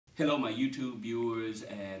Hello, my YouTube viewers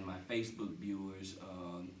and my Facebook viewers,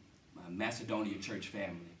 my Macedonia Church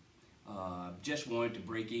family. Just wanted to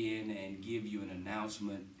break in and give you an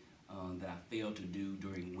announcement that I failed to do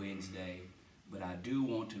during Wednesday, but I do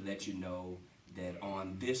want to let you know that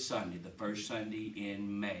on this Sunday, the first Sunday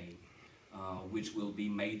in May, which will be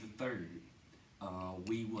May the 3rd,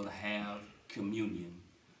 we will have communion.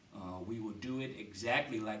 We will do it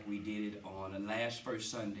exactly like we did it on the last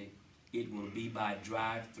first Sunday. It will be by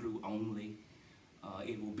drive-through only.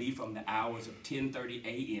 It will be from the hours of 10:30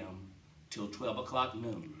 a.m. till 12 o'clock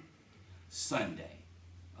noon. Sunday,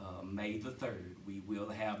 May the 3rd, we will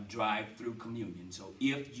have drive-through communion. So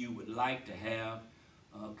if you would like to have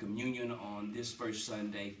communion on this first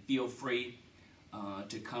Sunday, feel free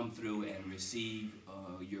to come through and receive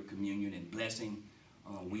your communion and blessing.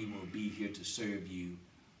 We will be here to serve you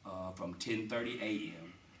from 10:30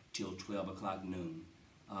 a.m. till 12 o'clock noon.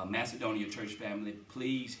 Macedonia Church family,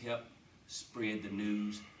 please help spread the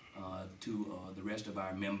news to the rest of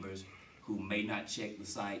our members who may not check the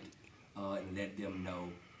site, and let them know,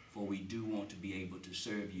 for we do want to be able to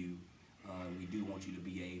serve you. We do want you to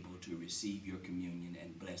be able to receive your communion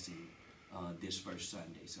and blessing this first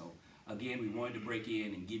Sunday. So again, we wanted to break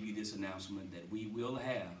in and give you this announcement that we will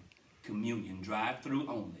have communion drive-through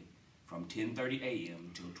only from 10:30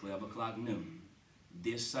 a.m. till 12 o'clock noon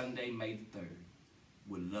this Sunday, May the 3rd.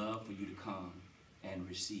 Would love for you to come and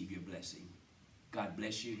receive your blessing. God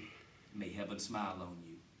bless you. May heaven smile on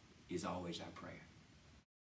you is always our prayer.